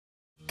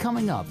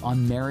coming up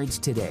on Marriage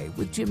Today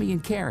with Jimmy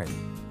and Karen.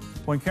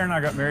 When Karen and I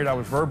got married, I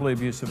was verbally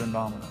abusive and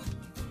dominant.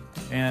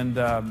 And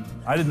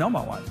I didn't know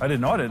my wife. I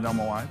didn't know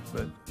my wife,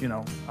 but, you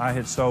know, I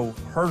had so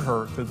hurt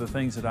her through the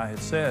things that I had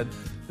said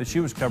that she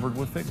was covered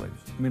with fig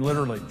leaves. I mean,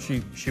 literally,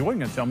 she wasn't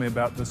going to tell me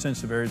about the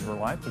sensitive areas of her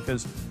life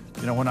because,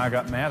 you know, when I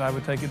got mad, I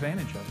would take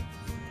advantage of it.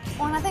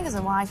 Well, and I think as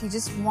a wife, you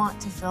just want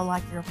to feel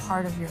like you're a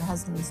part of your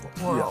husband's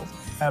world.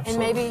 Yeah,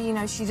 absolutely. And maybe, you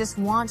know, she just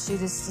wants you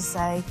just to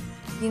say,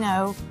 you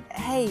know,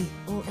 hey,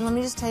 let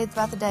me just tell you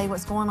about the day,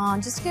 what's going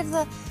on. Just give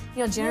the,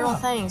 you know, general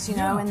things, you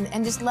know,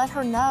 and just let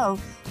her know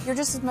you're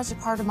just as much a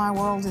part of my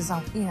world as,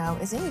 you know,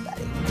 as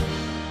anybody.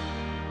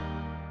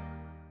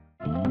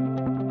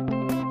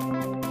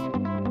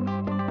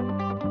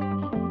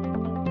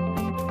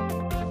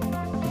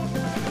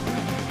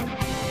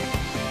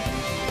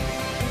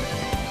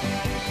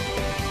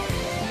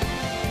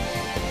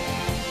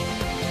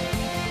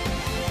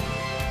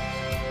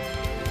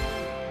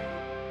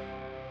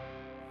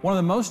 One of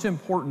the most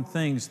important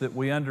things that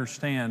we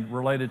understand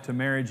related to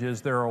marriage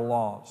is there are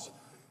laws.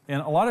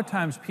 And a lot of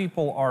times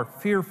people are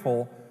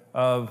fearful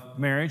of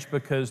marriage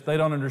because they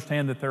don't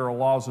understand that there are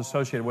laws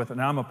associated with it.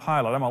 Now, I'm a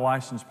pilot. I'm a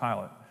licensed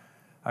pilot.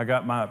 I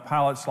got my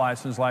pilot's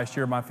license last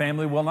year. My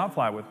family will not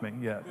fly with me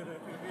yet.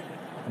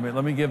 I mean,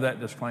 let me give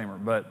that disclaimer.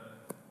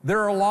 But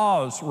there are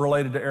laws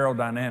related to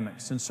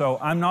aerodynamics. And so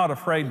I'm not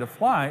afraid to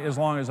fly as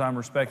long as I'm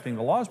respecting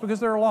the laws because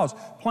there are laws.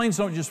 Planes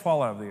don't just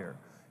fall out of the air.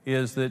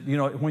 Is that, you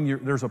know,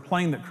 when there's a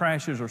plane that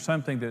crashes or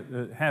something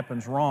that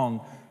happens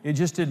wrong, it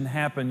just didn't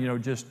happen, you know,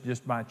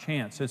 just by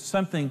chance. It's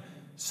something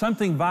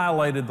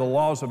violated the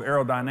laws of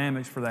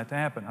aerodynamics for that to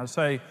happen. I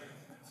say,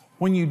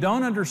 when you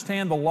don't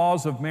understand the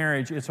laws of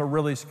marriage, it's a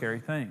really scary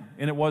thing.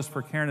 And it was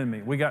for Karen and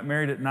me. We got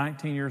married at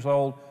 19 years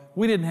old.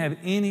 We didn't have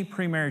any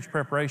pre-marriage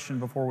preparation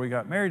before we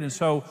got married, and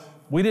so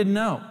we didn't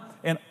know.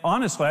 And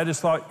honestly, I just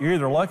thought you're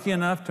either lucky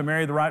enough to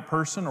marry the right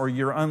person or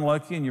you're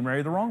unlucky and you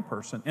marry the wrong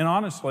person. And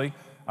honestly,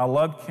 I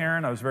loved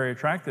Karen. I was very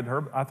attracted to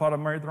her. I thought I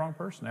married the wrong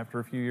person after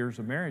a few years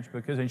of marriage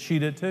and she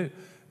did too,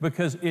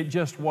 because it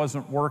just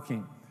wasn't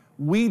working.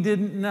 We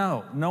didn't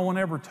know. No one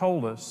ever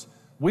told us.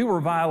 We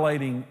were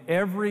violating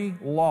every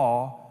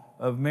law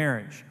of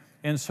marriage.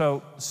 And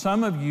so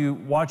some of you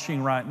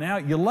watching right now,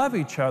 you love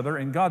each other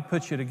and God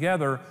put you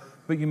together,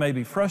 but you may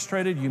be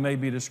frustrated, you may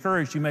be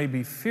discouraged, you may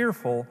be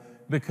fearful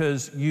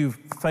because you've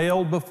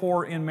failed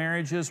before in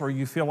marriages or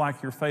you feel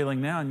like you're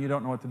failing now and you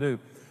don't know what to do.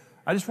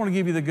 I just want to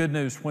give you the good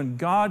news. When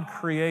God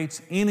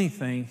creates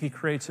anything, He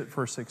creates it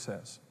for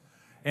success.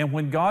 And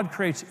when God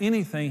creates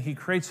anything, He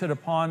creates it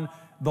upon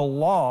the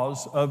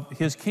laws of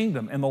His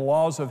kingdom and the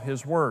laws of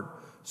His Word.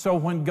 So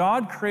when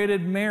God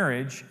created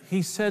marriage,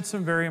 He said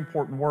some very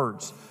important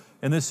words.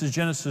 And this is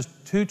Genesis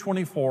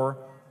 2:24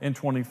 and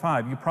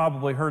 25. You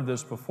probably heard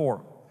this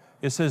before.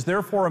 It says,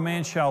 "Therefore a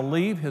man shall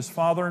leave his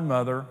father and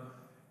mother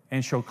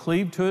and shall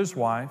cleave to his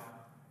wife,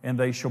 and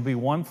they shall be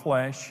one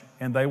flesh,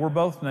 and they were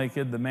both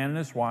naked, the man and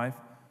his wife,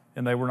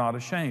 and they were not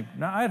ashamed."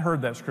 Now, I'd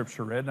heard that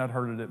scripture read, and I'd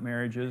heard it at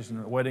marriages and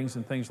at weddings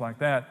and things like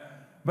that,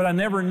 but I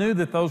never knew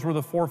that those were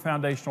the 4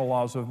 foundational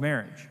laws of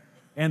marriage,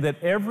 and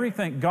that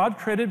everything, God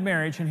created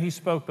marriage, and He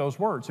spoke those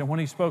words, and when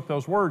He spoke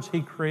those words,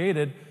 He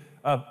created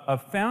a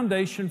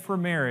foundation for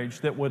marriage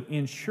that would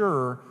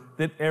ensure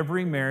that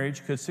every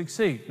marriage could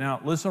succeed.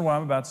 Now, listen to what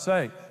I'm about to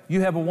say.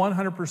 You have a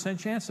 100%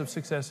 chance of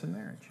success in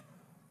marriage.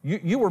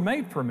 You were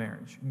made for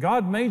marriage.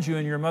 God made you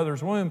in your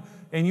mother's womb,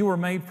 and you were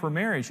made for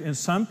marriage. And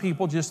some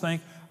people just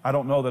think, I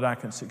don't know that I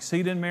can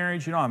succeed in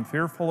marriage. You know, I'm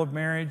fearful of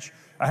marriage.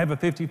 I have a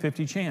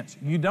 50-50 chance.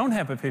 You don't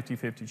have a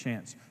 50-50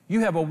 chance.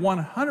 You have a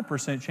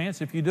 100%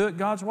 chance if you do it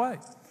God's way.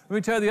 Let me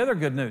tell you the other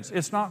good news.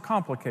 It's not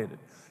complicated.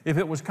 If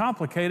it was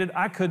complicated,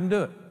 I couldn't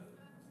do it.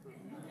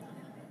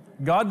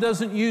 God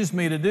doesn't use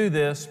me to do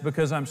this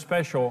because I'm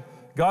special.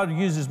 God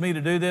uses me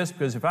to do this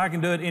because if I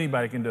can do it,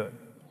 anybody can do it.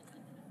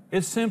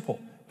 It's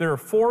simple. There are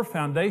 4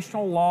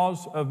 foundational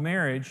laws of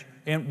marriage,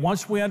 and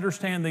once we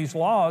understand these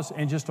laws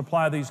and just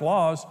apply these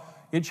laws,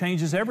 it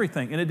changes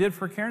everything. And it did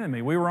for Karen and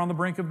me. We were on the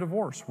brink of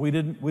divorce. We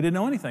didn't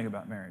know anything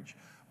about marriage.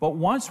 But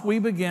once we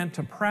began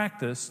to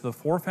practice the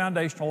 4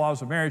 foundational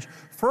laws of marriage,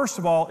 first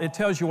of all, it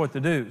tells you what to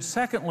do.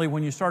 Secondly,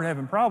 when you start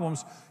having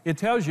problems, it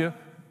tells you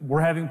we're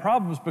having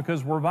problems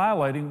because we're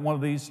violating one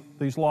of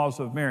these laws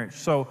of marriage.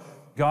 So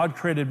God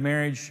created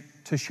marriage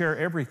to share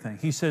everything.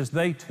 He says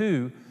they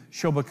too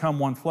shall become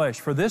one flesh.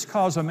 For this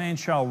cause a man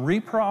shall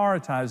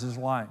reprioritize his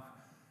life.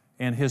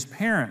 And his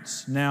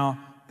parents, now,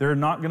 they're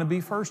not going to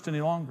be first any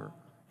longer.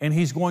 And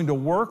he's going to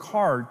work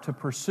hard to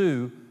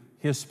pursue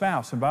his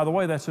spouse. And by the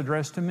way, that's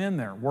addressed to men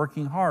there,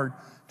 working hard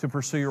to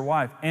pursue your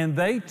wife. And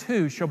they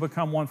too shall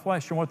become one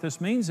flesh. And what this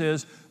means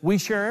is we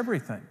share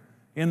everything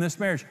in this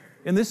marriage.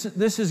 And this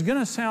is going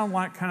to sound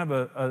like kind of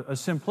a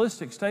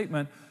simplistic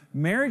statement.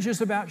 Marriage is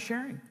about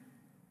sharing.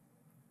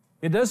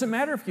 It doesn't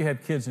matter if you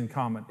have kids in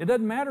common. It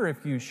doesn't matter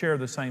if you share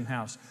the same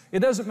house. It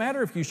doesn't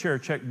matter if you share a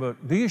checkbook.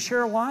 Do you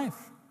share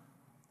life?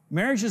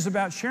 Marriage is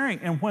about sharing.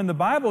 And when the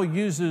Bible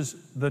uses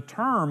the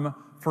term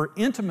for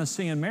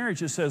intimacy in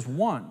marriage, it says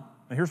one.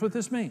 Now here's what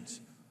this means.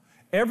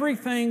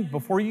 Everything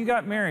before you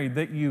got married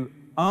that you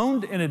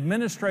owned and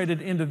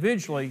administrated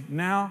individually,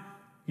 now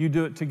you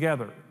do it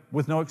together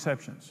with no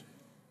exceptions.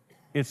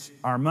 It's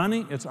our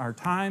money, it's our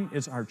time,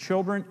 it's our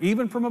children,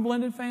 even from a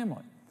blended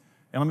family.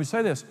 And let me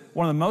say this,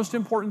 one of the most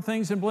important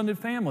things in blended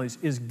families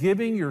is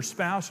giving your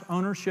spouse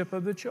ownership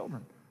of the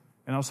children.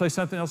 And I'll say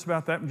something else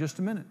about that in just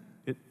a minute.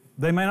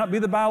 They may not be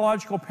the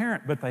biological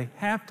parent, but they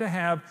have to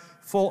have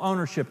full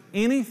ownership.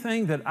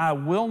 Anything that I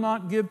will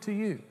not give to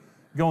you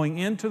going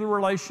into the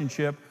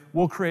relationship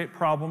will create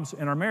problems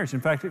in our marriage.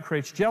 In fact, it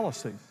creates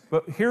jealousy.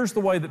 But here's the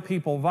way that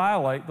people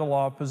violate the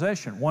law of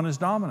possession. One is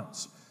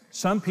dominance.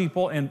 Some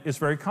people, and it's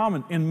very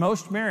common, in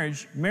most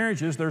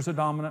marriages, there's a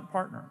dominant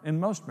partner, in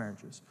most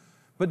marriages.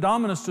 But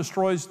dominance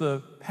destroys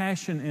the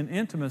passion and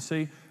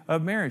intimacy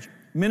of marriage.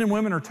 Men and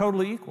women are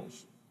totally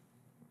equals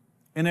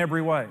in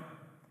every way.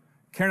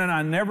 Karen and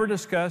I never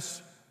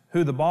discuss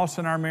who the boss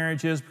in our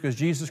marriage is because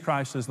Jesus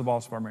Christ is the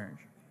boss of our marriage.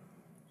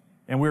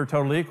 And we were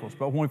totally equals.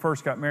 But when we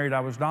first got married,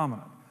 I was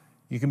dominant.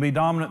 You can be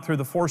dominant through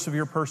the force of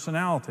your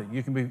personality.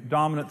 You can be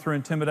dominant through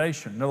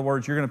intimidation. In other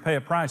words, you're going to pay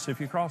a price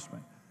if you cross me.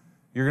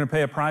 You're going to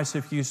pay a price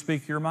if you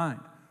speak your mind.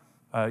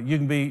 You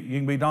can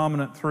be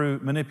dominant through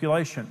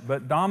manipulation.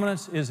 But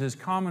dominance is as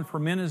common for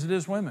men as it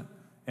is women,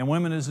 and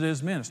women as it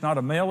is men. It's not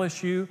a male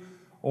issue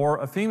or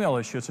a female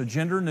issue. It's a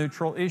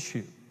gender-neutral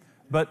issue.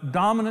 But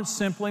dominance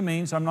simply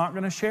means I'm not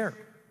going to share it.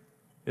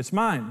 It's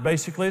mine.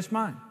 Basically, it's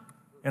mine.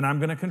 And I'm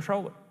going to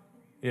control it.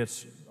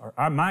 It's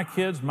my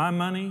kids, my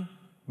money,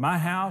 my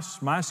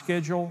house, my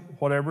schedule,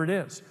 whatever it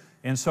is.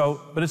 And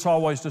so, but it's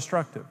always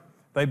destructive.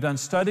 They've done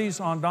studies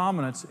on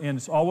dominance, and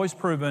it's always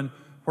proven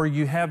where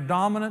you have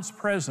dominance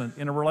present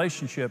in a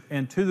relationship,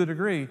 and to the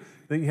degree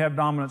that you have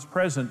dominance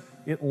present,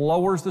 it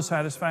lowers the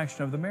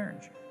satisfaction of the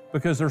marriage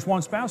because there's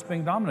one spouse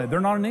being dominated. They're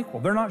not an equal.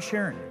 They're not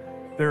sharing.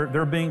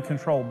 They're being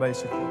controlled,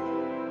 basically.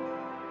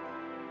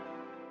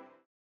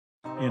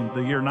 In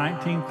the year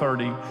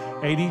 1930,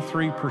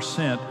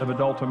 83% of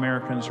adult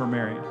Americans are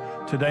married.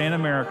 Today in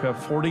America,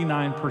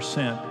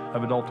 49%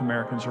 of adult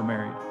Americans are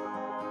married.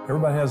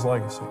 Everybody has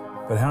legacy,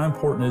 but how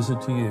important is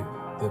it to you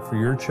that for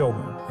your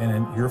children and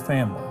in your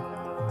family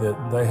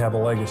that they have a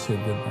legacy of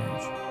good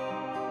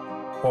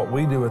marriage? What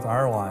we do with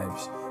our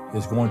lives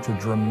is going to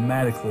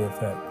dramatically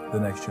affect the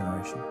next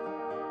generation.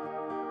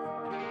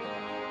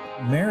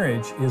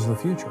 Marriage is the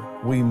future.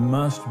 We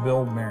must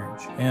build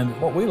marriage. And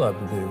what we love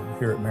to do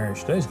here at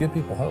Marriage Today is give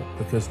people hope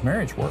because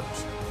marriage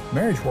works.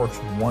 Marriage works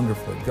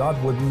wonderfully.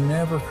 God would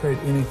never create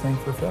anything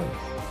for failure.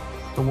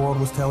 The world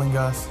was telling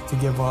us to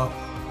give up.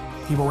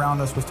 People around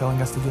us was telling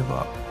us to give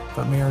up.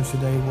 But marriage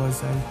today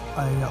was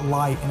a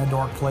light in a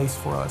dark place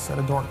for us at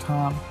a dark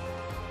time.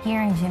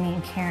 Hearing Jimmy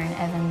and Karen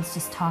Evans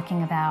just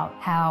talking about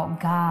how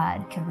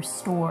God could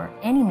restore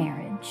any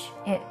marriage,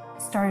 it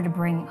started to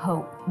bring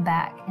hope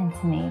back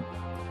into me.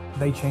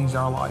 They changed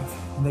our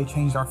life, and they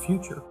changed our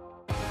future.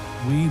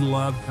 We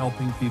love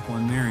helping people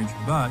in marriage,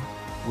 but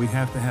we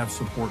have to have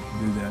support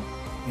to do that.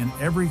 In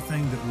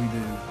everything that we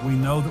do, we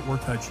know that we're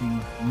touching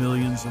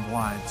millions of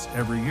lives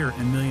every year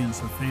and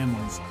millions of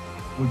families.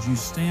 Would you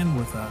stand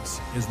with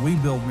us as we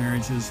build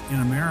marriages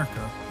in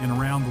America and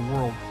around the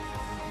world?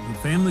 The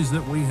families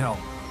that we help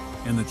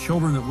and the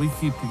children that we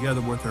keep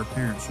together with their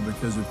parents are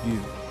because of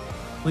you.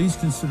 Please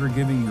consider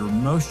giving your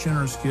most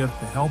generous gift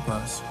to help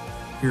us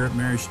here at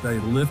Marriage Today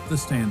lift the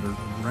standard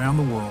around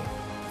the world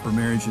for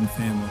marriage and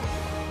family.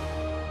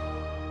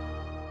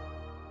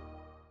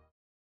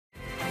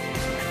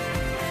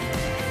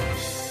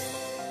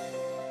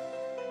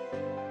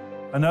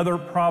 Another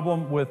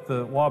problem with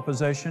the law of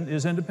possession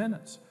is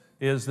independence,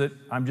 is that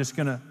I'm just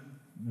going to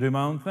do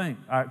my own thing.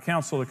 I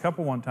counseled a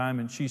couple one time,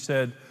 and she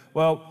said,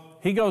 well,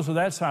 he goes to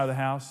that side of the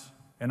house,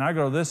 and I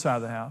go to this side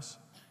of the house.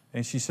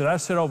 And she said, I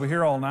sit over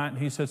here all night, and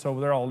he sits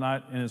over there all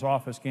night in his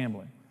office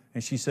gambling.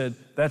 And she said,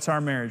 that's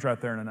our marriage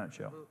right there in a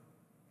nutshell.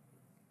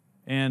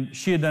 And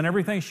she had done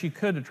everything she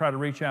could to try to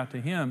reach out to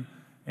him.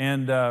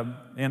 And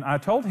I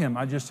told him,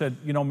 I just said,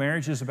 you know,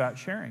 marriage is about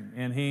sharing.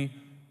 And he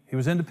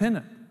was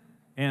independent.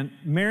 And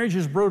marriage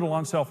is brutal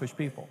on selfish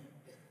people.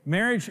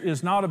 Marriage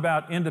is not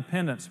about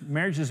independence.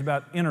 Marriage is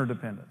about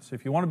interdependence.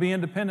 If you want to be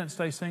independent,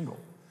 stay single.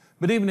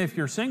 But even if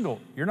you're single,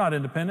 you're not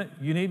independent.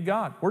 You need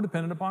God. We're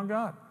dependent upon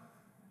God.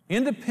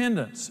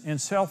 Independence and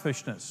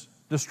selfishness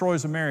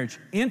destroys a marriage.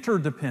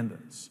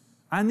 Interdependence.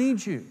 I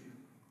need you.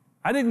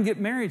 I didn't get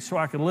married so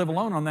I could live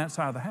alone on that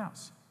side of the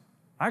house.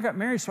 I got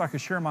married so I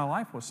could share my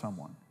life with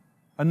someone.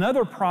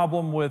 Another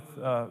problem with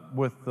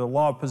the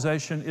law of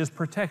possession is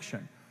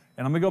protection.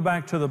 And I'm going to go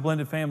back to the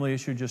blended family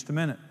issue just a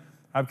minute.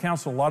 I've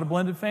counseled a lot of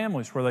blended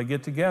families where they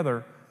get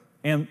together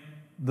and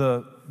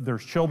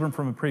there's children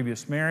from a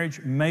previous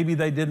marriage. Maybe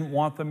they didn't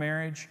want the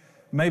marriage.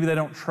 Maybe they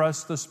don't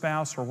trust the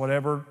spouse or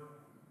whatever.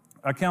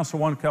 I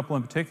counseled one couple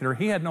in particular.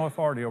 He had no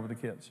authority over the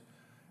kids.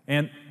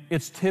 And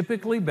it's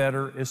typically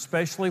better,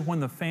 especially when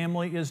the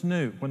family is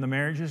new, when the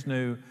marriage is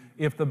new,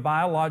 if the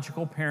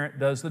biological parent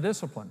does the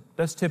discipline.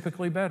 That's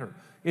typically better.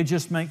 It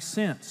just makes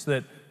sense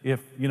that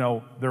if, you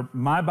know, they're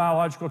my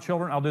biological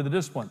children, I'll do the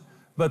discipline.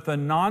 But the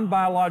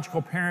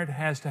non-biological parent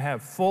has to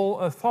have full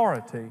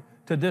authority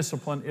to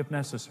discipline if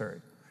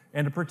necessary.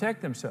 and to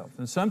protect themselves.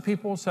 And some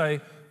people say,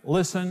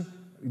 listen,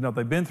 you know,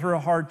 they've been through a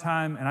hard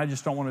time, and I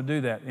just don't want to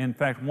do that. In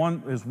fact,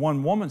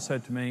 one woman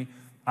said to me,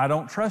 I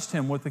don't trust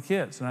him with the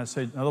kids. And I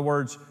said, in other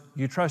words,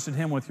 you trusted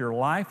him with your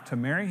life to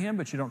marry him,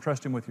 but you don't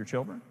trust him with your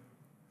children?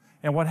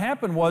 And what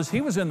happened was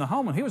he was in the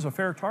home, and he was a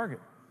fair target.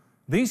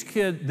 These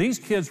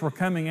kids were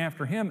coming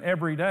after him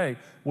every day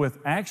with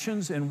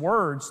actions and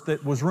words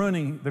that was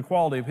ruining the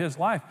quality of his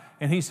life.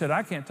 And he said,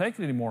 I can't take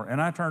it anymore.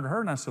 And I turned to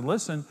her and I said,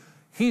 listen,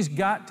 he's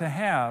got to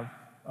have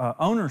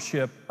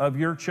ownership of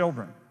your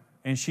children.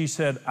 And she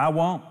said, I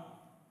won't.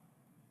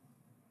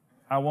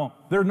 I won't.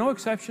 There are no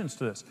exceptions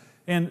to this.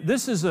 And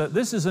this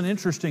is an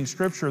interesting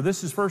scripture.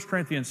 This is 1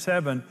 Corinthians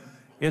 7.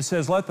 It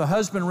says, let the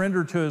husband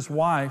render to his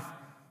wife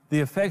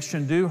the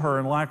affection due her,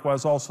 and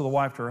likewise also the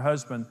wife to her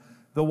husband.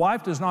 The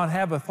wife does not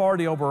have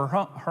authority over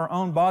her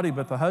own body,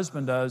 but the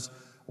husband does.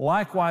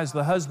 Likewise,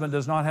 the husband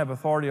does not have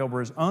authority over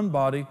his own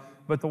body,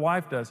 but the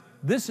wife does.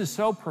 This is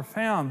so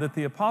profound that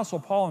the Apostle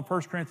Paul in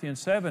 1 Corinthians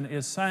 7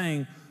 is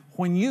saying,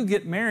 when you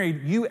get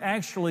married, you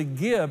actually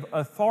give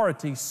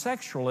authority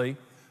sexually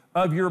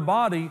of your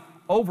body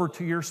over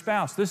to your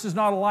spouse. This is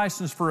not a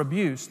license for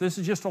abuse. This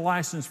is just a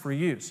license for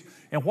use.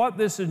 And what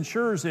this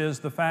ensures is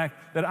the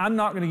fact that I'm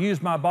not going to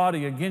use my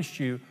body against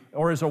you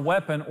or as a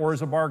weapon or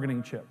as a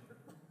bargaining chip.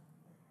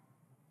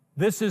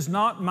 This is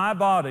not my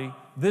body.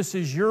 This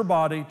is your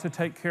body to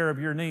take care of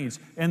your needs.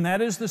 And that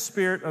is the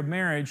spirit of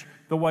marriage,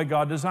 the way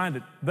God designed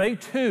it. They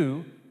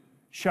too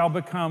shall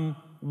become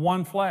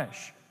one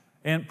flesh.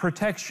 And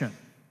protection.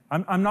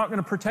 I'm not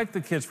going to protect the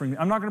kids from you.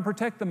 I'm not going to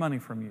protect the money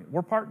from you.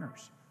 We're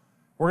partners.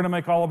 We're going to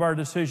make all of our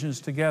decisions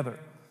together.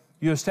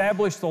 You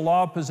establish the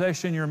law of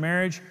possession in your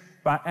marriage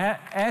by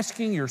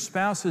asking your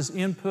spouse's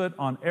input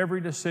on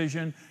every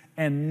decision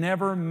and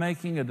never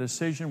making a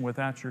decision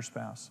without your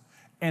spouse.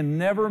 And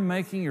never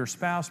making your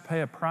spouse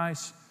pay a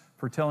price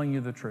for telling you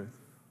the truth.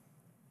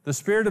 The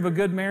spirit of a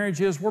good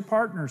marriage is we're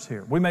partners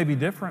here. We may be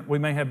different. We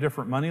may have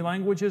different money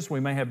languages. We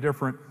may have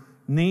different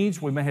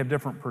needs. We may have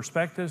different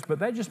perspectives, but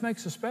that just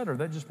makes us better.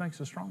 That just makes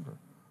us stronger.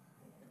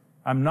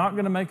 I'm not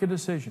going to make a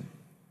decision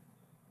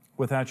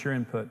without your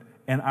input.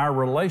 And our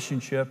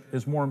relationship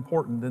is more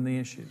important than the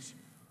issues.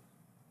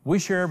 We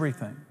share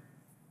everything.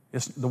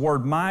 The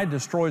word my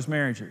destroys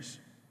marriages.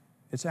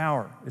 It's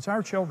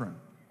our children.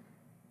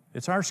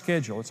 It's our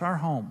schedule. It's our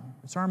home.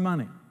 It's our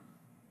money.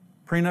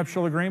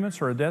 Prenuptial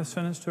agreements are a death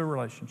sentence to a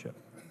relationship.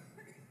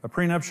 A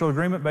prenuptial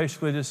agreement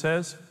basically just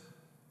says,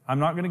 I'm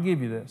not going to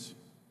give you this.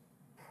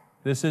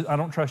 I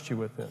don't trust you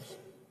with this.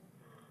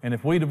 And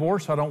if we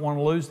divorce, I don't want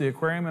to lose the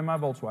aquarium in my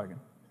Volkswagen.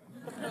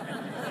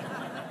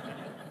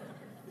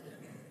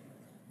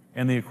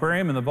 And the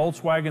aquarium and the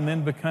Volkswagen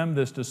then become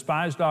this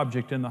despised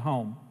object in the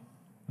home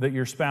that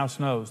your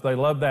spouse knows. They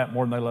love that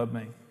more than they love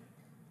me.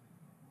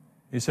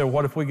 You say,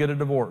 what if we get a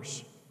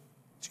divorce?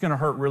 It's going to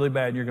hurt really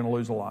bad and you're going to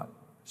lose a lot.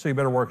 So you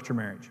better work at your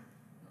marriage.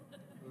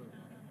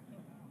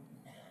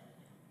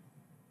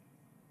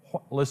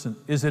 Listen,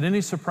 is it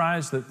any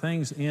surprise that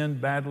things end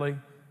badly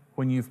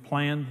when you've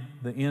planned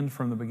the end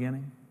from the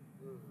beginning?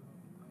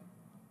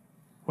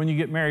 When you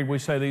get married, we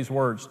say these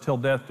words, till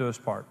death do us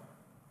part.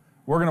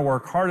 We're going to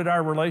work hard at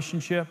our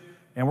relationship,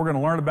 and we're going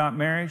to learn about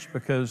marriage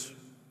because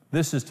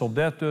this is till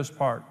death do us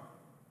part.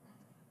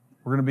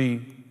 We're going to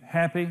be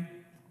happy,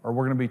 or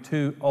we're going to be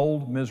two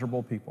old,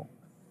 miserable people.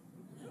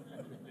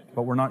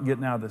 But we're not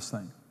getting out of this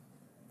thing.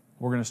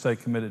 We're going to stay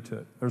committed to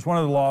it. There's one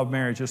other law of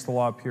marriage, it's the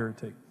law of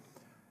purity.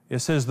 It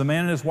says the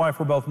man and his wife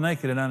were both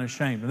naked and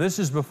unashamed. And this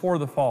is before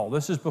the fall.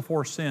 This is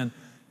before sin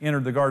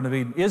entered the Garden of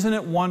Eden. Isn't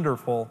it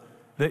wonderful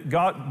that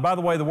God, by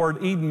the way, the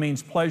word Eden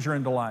means pleasure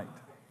and delight.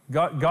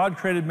 God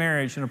created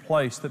marriage in a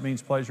place that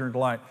means pleasure and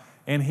delight.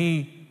 And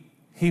He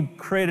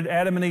created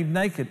Adam and Eve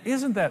naked.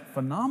 Isn't that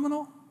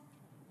phenomenal?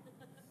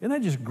 Isn't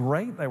that just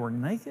great? They were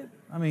naked.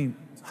 I mean,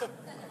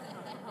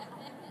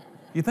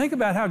 you think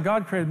about how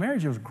God created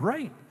marriage, it was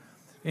great.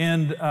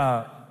 And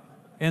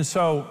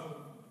so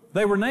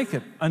they were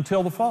naked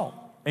until the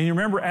fall. And you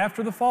remember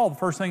after the fall, the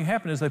first thing that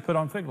happened is they put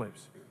on fig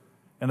leaves.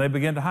 And they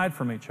began to hide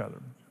from each other.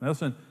 Now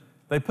listen,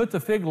 they put the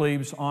fig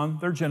leaves on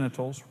their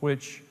genitals,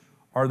 which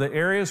are the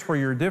areas where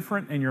you're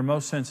different and you're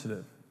most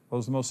sensitive.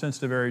 Those are the most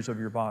sensitive areas of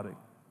your body.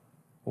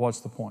 Well,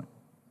 what's the point?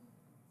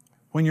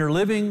 When you're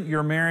living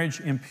your marriage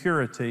in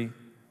purity,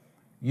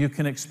 you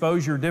can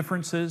expose your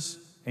differences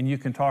and you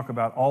can talk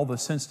about all the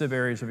sensitive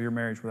areas of your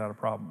marriage without a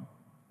problem.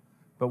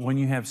 But when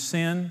you have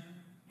sin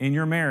in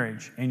your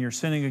marriage and you're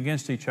sinning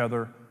against each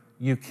other,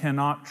 you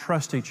cannot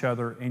trust each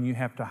other and you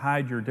have to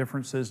hide your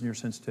differences and your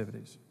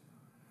sensitivities.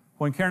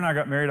 When Karen and I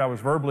got married, I was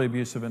verbally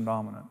abusive and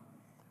dominant.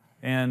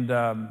 And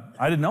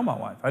I didn't know my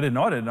wife. I didn't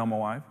know my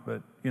wife,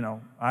 but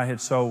I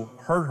had so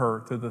hurt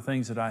her through the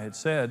things that I had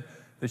said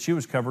that she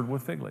was covered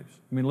with fig leaves.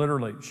 I mean,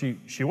 literally,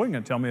 she wasn't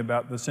going to tell me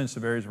about the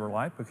sensitive areas of her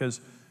life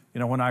because,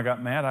 when I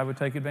got mad, I would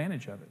take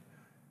advantage of it.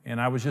 And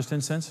I was just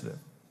insensitive.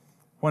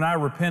 When I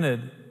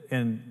repented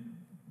in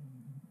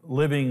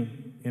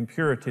living in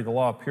purity, the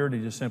law of purity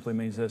just simply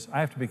means this: I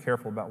have to be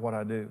careful about what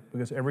I do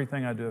because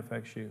everything I do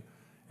affects you.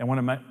 And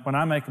when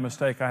I make a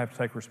mistake, I have to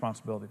take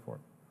responsibility for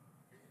it.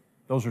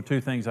 Those are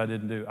two things I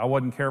didn't do. I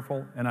wasn't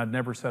careful, and I'd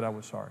never said I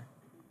was sorry.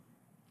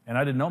 And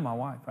I didn't know my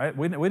wife.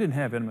 We didn't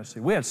have intimacy.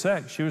 We had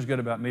sex. She was good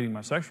about meeting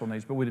my sexual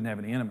needs, but we didn't have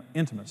any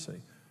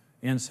intimacy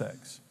in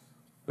sex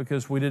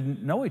because we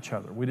didn't know each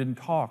other. We didn't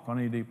talk on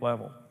any deep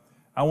level.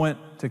 I went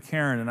to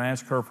Karen and I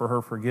asked her for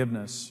her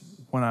forgiveness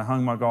when I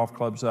hung my golf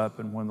clubs up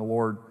and when the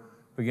Lord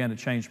began to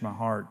change my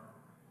heart.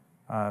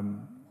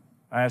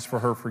 I asked for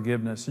her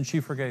forgiveness, and she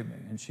forgave me.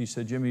 And she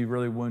said, Jimmy, you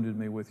really wounded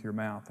me with your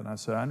mouth. And I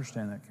said, I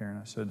understand that, Karen.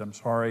 I said, I'm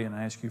sorry, and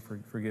I ask you for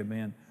forgive me.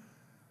 And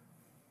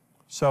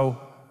so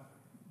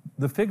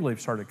the fig leaf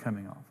started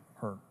coming off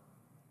her.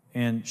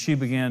 And she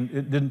began,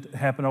 it didn't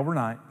happen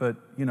overnight, but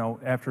you know,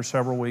 after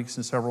several weeks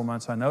and several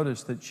months, I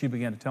noticed that she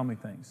began to tell me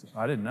things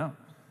I didn't know.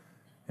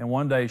 And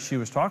one day she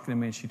was talking to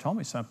me and she told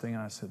me something,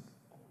 and I said,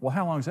 well,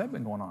 how long has that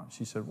been going on?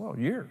 She said, well,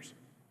 years.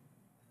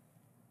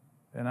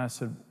 And I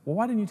said, well,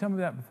 why didn't you tell me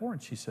that before?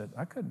 And she said,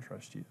 I couldn't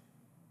trust you.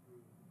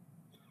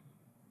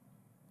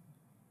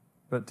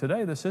 But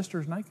today the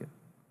sister's naked.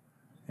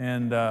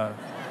 And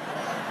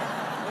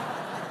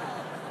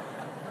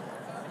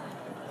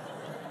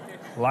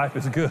life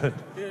is good.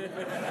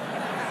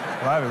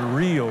 Life is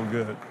real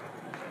good.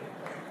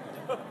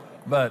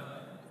 But,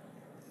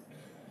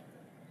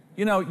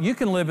 you know, you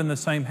can live in the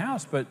same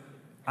house, but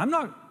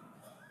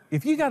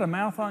if you got a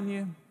mouth on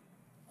you,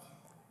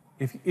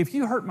 if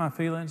you hurt my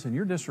feelings and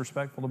you're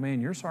disrespectful to me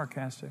and you're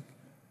sarcastic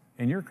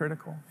and you're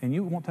critical and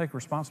you won't take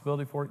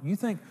responsibility for it, you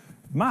think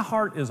my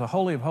heart is a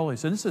holy of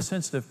holies, and it's a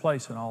sensitive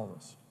place in all of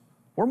us.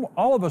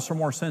 All of us are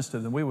more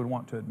sensitive than we would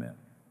want to admit.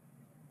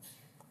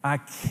 I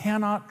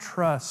cannot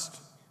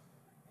trust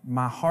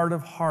my heart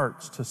of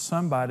hearts to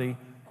somebody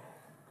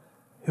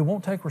who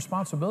won't take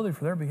responsibility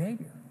for their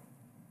behavior.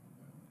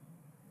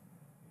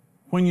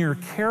 When you're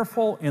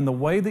careful in the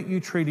way that you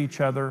treat each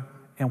other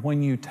and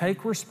when you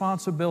take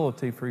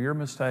responsibility for your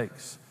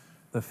mistakes,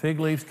 the fig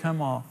leaves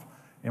come off.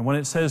 And when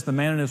it says the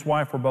man and his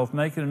wife were both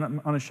naked and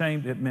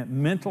unashamed, it meant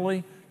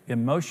mentally,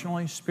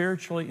 emotionally,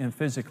 spiritually, and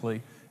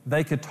physically,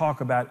 they could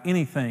talk about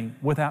anything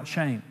without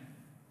shame.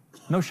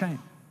 No shame.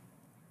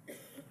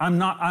 I'm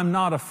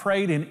not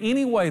afraid in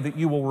any way that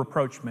you will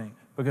reproach me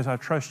because I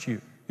trust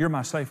you. You're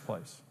my safe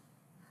place.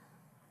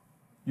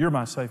 You're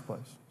my safe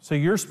place. So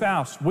your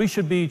spouse, we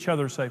should be each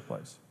other's safe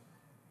place,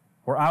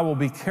 where I will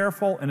be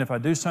careful, and if I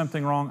do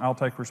something wrong, I'll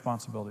take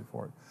responsibility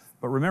for it.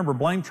 But remember,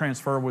 blame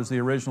transfer was the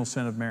original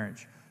sin of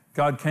marriage.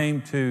 God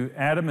came to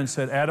Adam and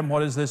said, Adam,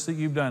 what is this that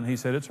you've done? He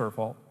said, it's her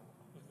fault.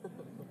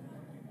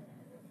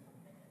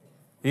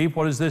 Eve,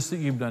 what is this that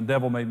you've done?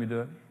 Devil made me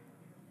do it.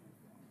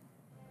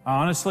 I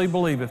honestly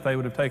believe if they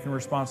would have taken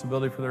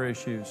responsibility for their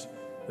issues,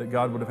 that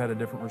God would have had a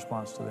different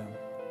response to them.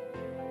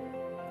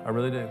 I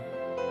really do.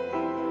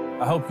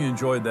 I hope you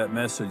enjoyed that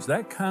message.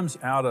 That comes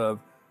out of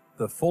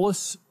the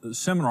fullest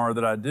seminar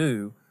that I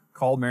do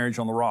called Marriage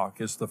on the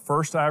Rock. It's the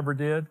first I ever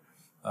did.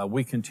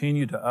 We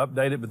continue to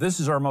update it, but this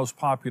is our most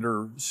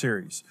popular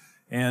series.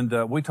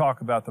 And we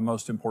talk about the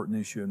most important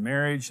issue in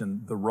marriage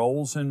and the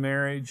roles in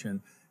marriage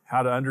and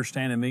how to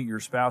understand and meet your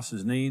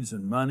spouse's needs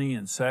and money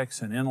and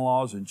sex and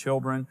in-laws and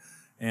children.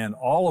 And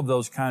all of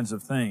those kinds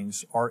of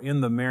things are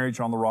in the Marriage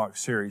on the Rock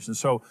series. And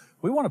so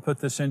we want to put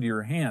this into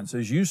your hands.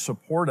 As you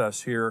support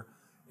us here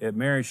at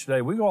Marriage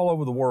Today, we go all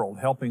over the world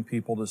helping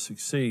people to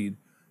succeed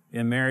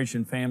in marriage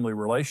and family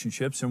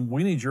relationships, and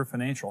we need your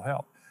financial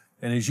help.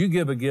 And as you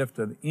give a gift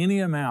of any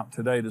amount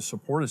today to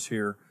support us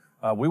here,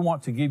 we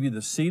want to give you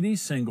the CD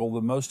single,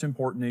 The Most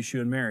Important Issue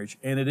in Marriage.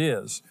 And it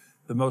is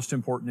the most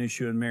important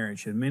issue in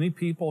marriage. And many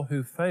people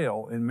who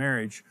fail in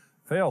marriage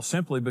fail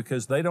simply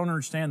because they don't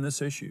understand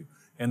this issue.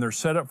 And they're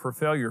set up for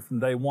failure from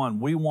day one.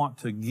 We want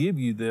to give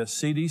you this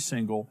CD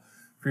single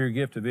for your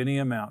gift of any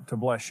amount to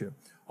bless you.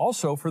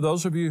 Also, for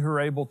those of you who are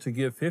able to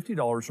give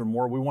 $50 or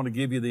more, we want to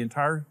give you the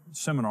entire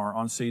seminar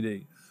on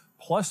CD,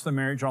 plus the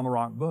Marriage on the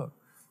Rock book.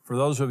 For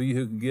those of you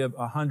who can give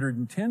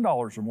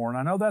 $110 or more, and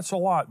I know that's a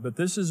lot, but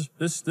this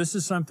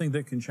is something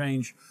that can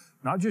change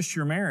not just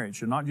your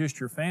marriage and not just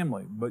your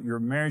family, but your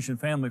marriage and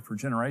family for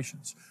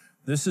generations.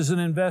 This is an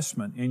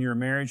investment in your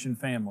marriage and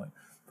family.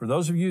 For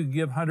those of you who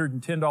give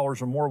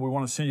 $110 or more, we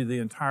want to send you the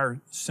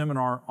entire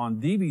seminar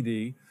on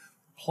DVD,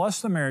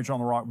 plus the Marriage on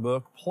the Rock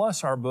book,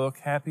 plus our book,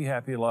 Happy,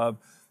 Happy Love,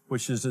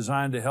 which is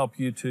designed to help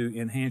you to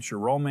enhance your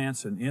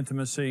romance and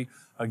intimacy,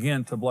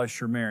 again, to bless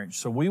your marriage.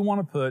 So we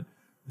want to put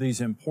these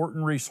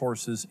important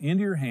resources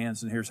into your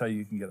hands, and here's how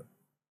you can get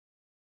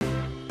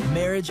them.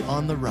 Marriage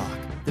on the Rock,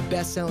 the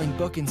best-selling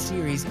book and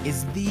series,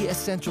 is the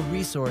essential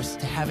resource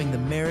to having the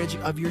marriage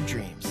of your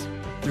dreams.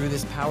 Through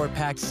this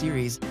power-packed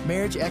series,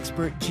 marriage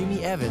expert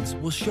Jimmy Evans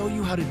will show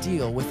you how to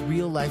deal with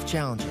real-life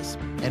challenges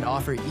and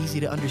offer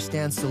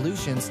easy-to-understand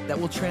solutions that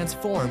will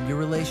transform your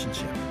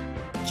relationship.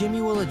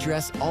 Jimmy will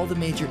address all the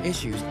major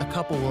issues a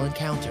couple will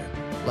encounter,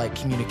 like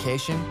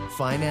communication,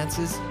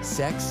 finances,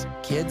 sex,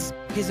 kids,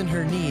 his and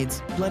her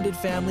needs, blended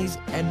families,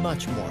 and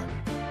much more.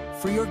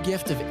 For your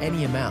gift of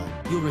any amount,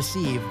 you'll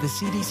receive the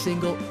CD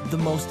single, The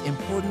Most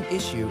Important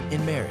Issue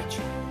in Marriage.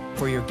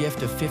 For your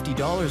gift of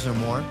 $50 or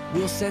more,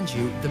 we'll send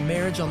you the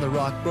Marriage on the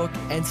Rock book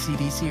and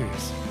CD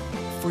series.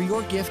 For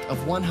your gift of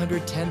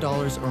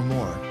 $110 or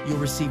more, you'll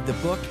receive the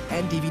book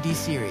and DVD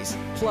series,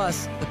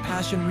 plus the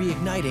Passion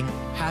Reigniting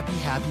Happy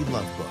Happy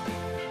Love Book.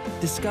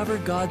 Discover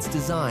God's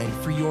design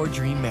for your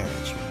dream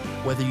marriage.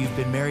 Whether you've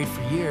been married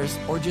for years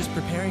or just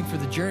preparing for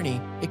the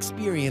journey,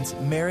 experience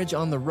Marriage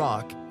on the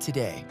Rock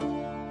today.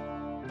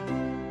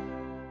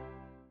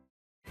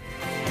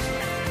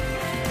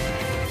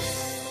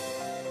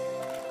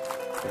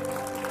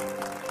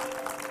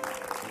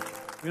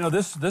 You know,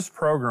 this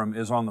program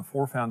is on the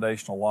 4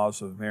 foundational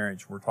laws of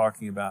marriage. We're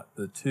talking about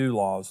the 2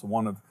 laws, the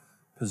one of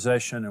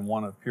possession and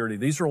one of purity.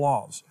 These are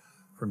laws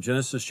from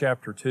Genesis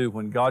chapter 2.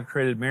 When God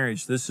created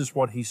marriage, this is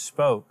what He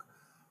spoke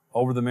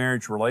over the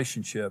marriage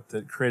relationship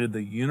that created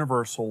the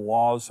universal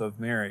laws of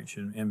marriage.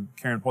 And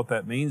Karen, what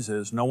that means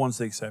is no one's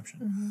the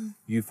exception.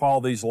 You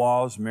follow these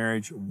laws,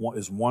 marriage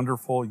is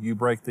wonderful. You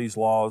break these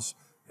laws,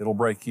 it'll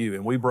break you.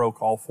 And we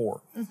broke all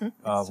 4.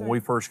 When we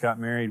first got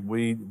married,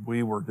 we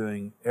were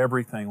doing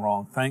everything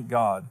wrong. Thank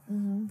God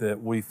that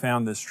we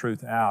found this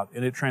truth out,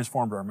 and it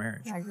transformed our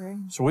marriage. I agree.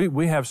 So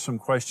we have some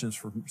questions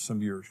from some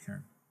viewers,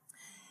 Karen.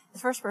 The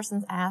first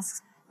person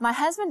asks, my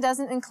husband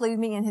doesn't include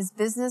me in his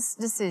business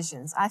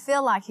decisions. I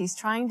feel like he's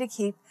trying to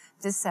keep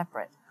this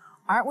separate.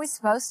 Aren't we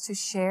supposed to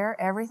share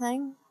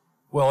everything?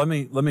 Well, let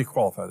me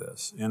qualify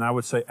this. And I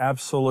would say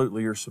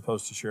absolutely you're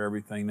supposed to share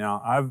everything.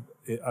 Now, I've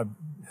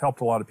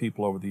helped a lot of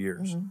people over the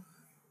years.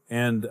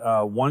 And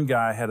one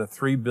guy had a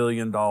 $3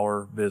 billion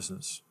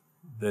business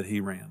that he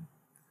ran.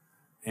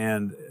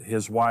 And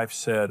his wife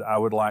said, I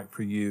would like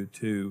for you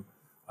to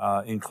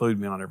include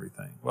me on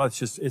everything. Well,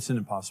 it's an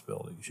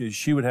impossibility.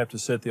 She would have to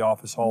sit at the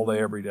office all day,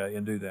 every day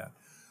and do that.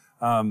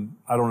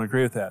 I don't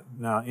agree with that.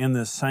 Now, in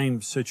this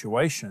same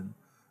situation,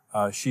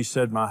 she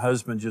said, my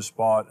husband just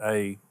bought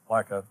a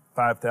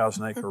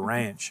 5,000 acre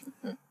ranch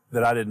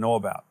that I didn't know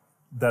about.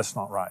 That's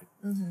not right.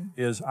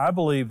 I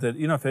believe that,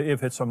 you know,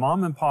 if it's a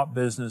mom and pop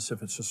business,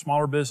 if it's a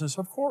smaller business,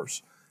 of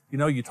course, you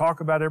know, you talk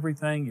about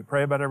everything, you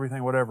pray about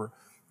everything, whatever.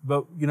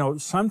 But, you know,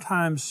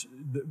 sometimes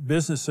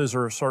businesses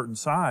are a certain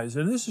size,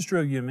 and this is true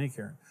of you and me,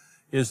 Karen,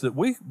 is that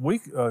we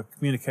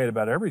communicate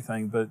about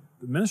everything, but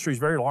the ministry is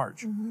very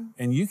large,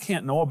 and you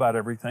can't know about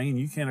everything, and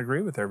you can't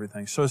agree with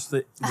everything. So it's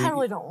I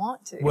really don't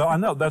want to. Well, I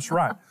know, that's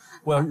right.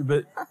 Well,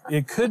 but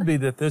it could be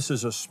that this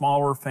is a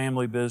smaller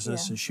family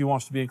business, and she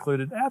wants to be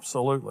included.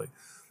 Absolutely.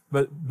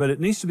 But it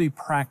needs to be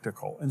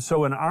practical. And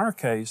so in our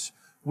case,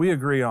 we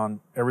agree on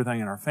everything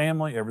in our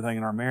family, everything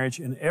in our marriage,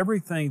 and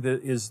everything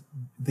that is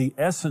the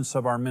essence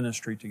of our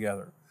ministry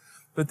together.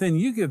 But then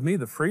you give me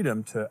the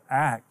freedom to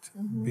act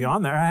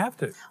beyond that. I have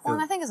to. Well,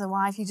 and I think as a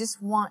wife, you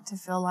just want to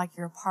feel like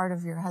you're a part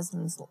of your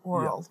husband's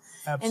world.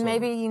 Yeah, absolutely.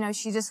 And maybe, you know,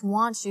 she just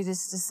wants you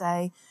just to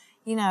say,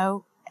 you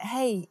know,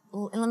 hey,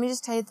 let me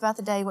just tell you about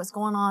the day, what's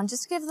going on.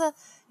 Just give the,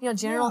 you know,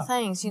 general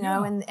things, you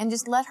know, and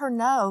just let her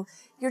know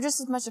you're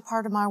just as much a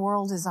part of my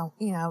world as,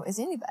 you know, as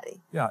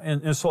anybody. Yeah,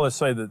 and so let's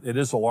say that it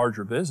is a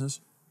larger business.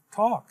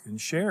 Talk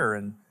and share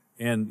and,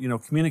 you know,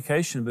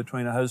 communication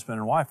between a husband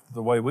and wife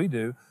the way we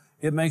do.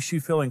 It makes you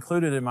feel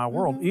included in my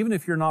world, even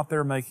if you're not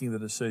there making the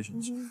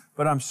decisions.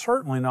 But I'm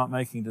certainly not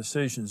making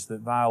decisions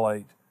that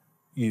violate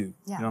you.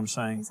 Yeah, you know what I'm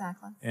saying?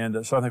 Exactly.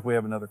 And so I think we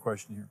have another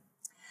question here.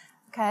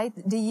 Okay.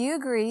 Do you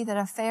agree that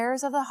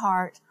affairs of the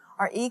heart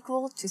are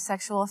equal to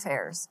sexual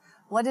affairs?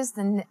 What is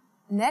the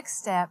next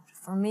step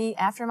for me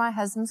after my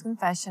husband's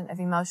confession of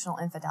emotional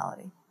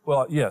infidelity?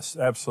 Well, yes,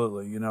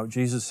 absolutely. You know,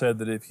 Jesus said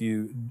that if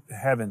you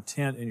have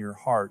intent in your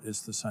heart,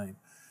 it's the same.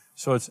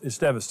 So it's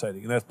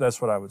devastating.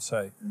 That's what I would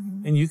say.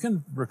 And you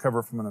can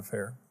recover from an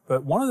affair.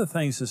 But one of the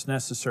things that's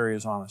necessary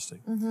is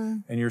honesty.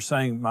 And you're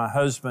saying, my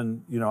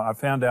husband, you know, I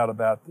found out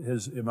about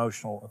his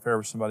emotional affair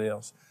with somebody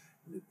else.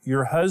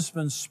 Your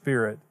husband's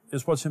spirit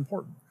is what's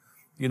important.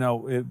 You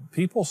know,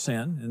 people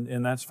sin,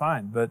 and that's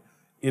fine. But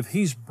if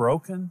he's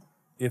broken,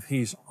 if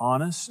he's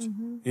honest,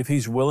 if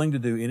he's willing to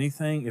do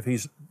anything, if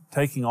he's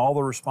taking all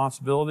the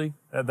responsibility,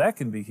 that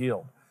can be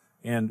healed.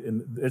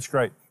 And it's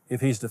great.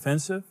 If he's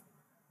defensive,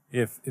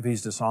 if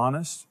he's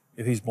dishonest,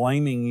 if he's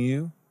blaming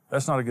you,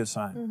 that's not a good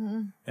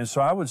sign. And so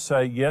I would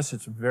say, yes,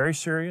 it's very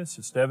serious.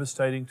 It's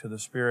devastating to the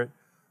spirit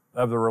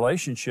of the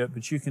relationship,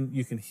 but you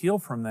can heal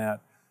from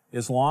that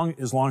as long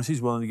as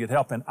he's willing to get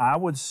help. And I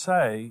would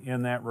say,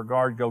 in that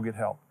regard, go get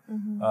help.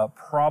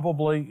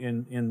 Probably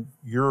in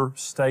your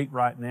state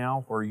right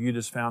now, where you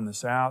just found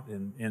this out,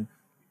 and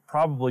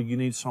probably you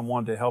need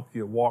someone to help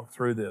you walk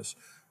through this.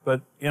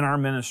 But in our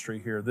ministry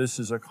here, this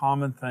is a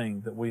common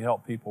thing that we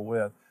help people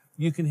with.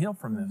 You can heal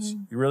from this.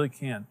 You really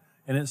can.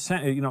 And it's,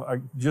 you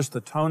know, just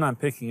the tone I'm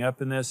picking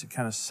up in this, it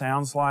kind of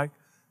sounds like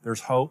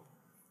there's hope,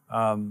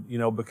 you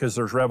know, because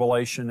there's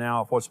revelation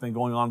now of what's been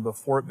going on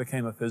before it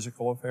became a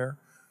physical affair.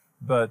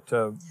 But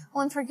well,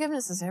 and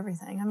forgiveness is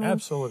everything. I mean,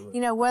 absolutely.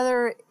 You know,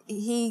 whether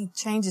he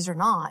changes or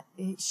not,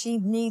 she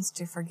needs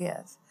to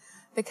forgive.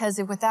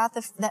 Because without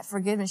that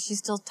forgiveness, she's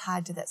still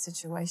tied to that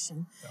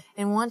situation.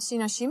 And once,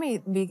 she may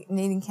be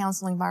needing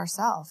counseling by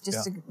herself,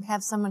 just to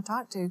have someone to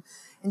talk to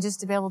and just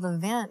to be able to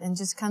vent and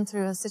just come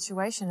through a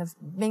situation of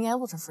being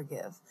able to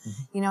forgive,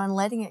 and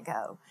letting it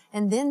go.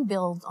 And then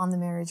build on the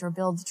marriage or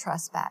build the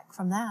trust back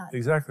from that.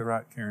 Exactly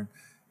right, Karen.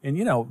 And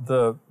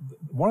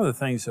one of the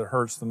things that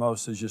hurts the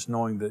most is just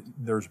knowing that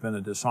there's been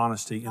a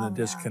dishonesty and a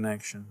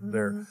disconnection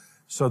there.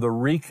 So the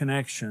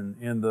reconnection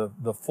and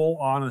the full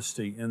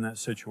honesty in that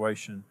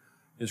situation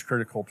is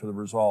critical to the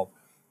resolve.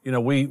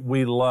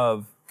 We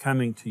love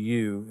coming to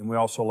you, and we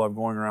also love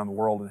going around the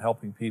world and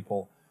helping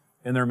people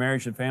in their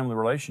marriage and family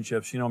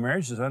relationships.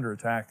 Marriage is under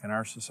attack in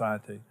our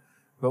society,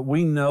 but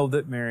we know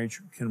that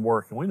marriage can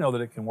work, and we know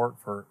that it can work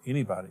for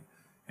anybody.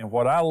 And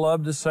what I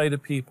love to say to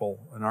people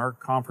in our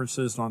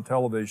conferences and on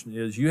television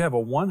is you have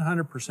a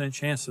 100%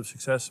 chance of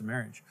success in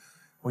marriage.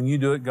 When you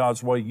do it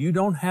God's way, you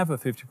don't have a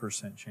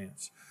 50%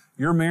 chance.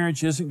 Your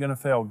marriage isn't going to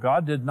fail.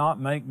 God did not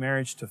make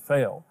marriage to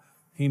fail.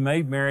 He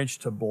made marriage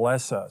to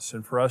bless us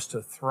and for us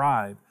to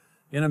thrive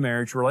in a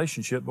marriage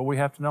relationship, but we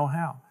have to know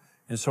how.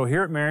 And so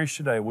here at Marriage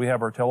Today, we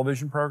have our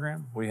television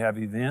program, we have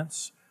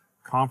events,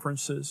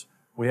 conferences,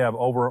 we have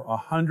over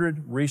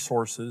 100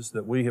 resources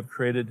that we have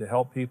created to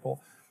help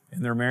people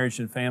in their marriage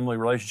and family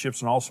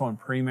relationships, and also in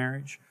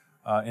pre-marriage,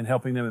 and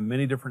helping them in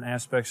many different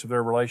aspects of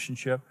their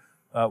relationship.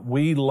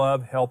 We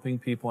love helping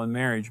people in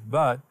marriage,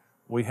 but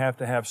we have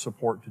to have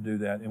support to do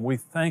that. And we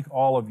thank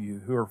all of you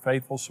who are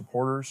faithful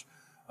supporters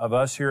of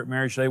us here at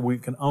Marriage Today. We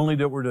can only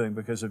do what we're doing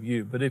because of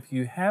you. But if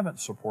you haven't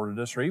supported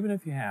us, or even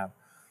if you have,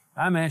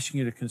 I'm asking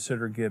you to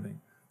consider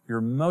giving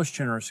your most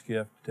generous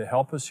gift to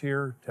help us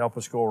here, to help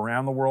us go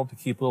around the world, to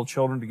keep little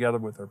children together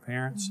with their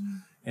parents,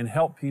 and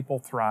help people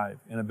thrive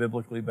in a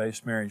biblically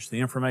based marriage. The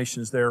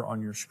information is there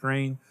on your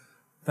screen.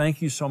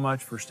 Thank you so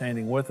much for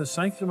standing with us.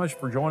 Thank you so much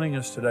for joining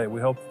us today.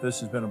 We hope that this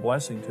has been a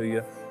blessing to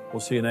you. We'll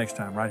see you next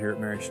time right here at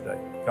Marriage Today.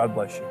 God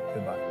bless you.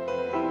 Goodbye.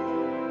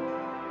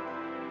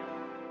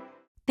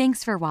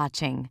 Thanks for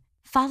watching.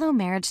 Follow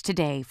Marriage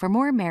Today for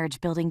more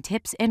marriage building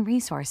tips and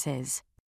resources.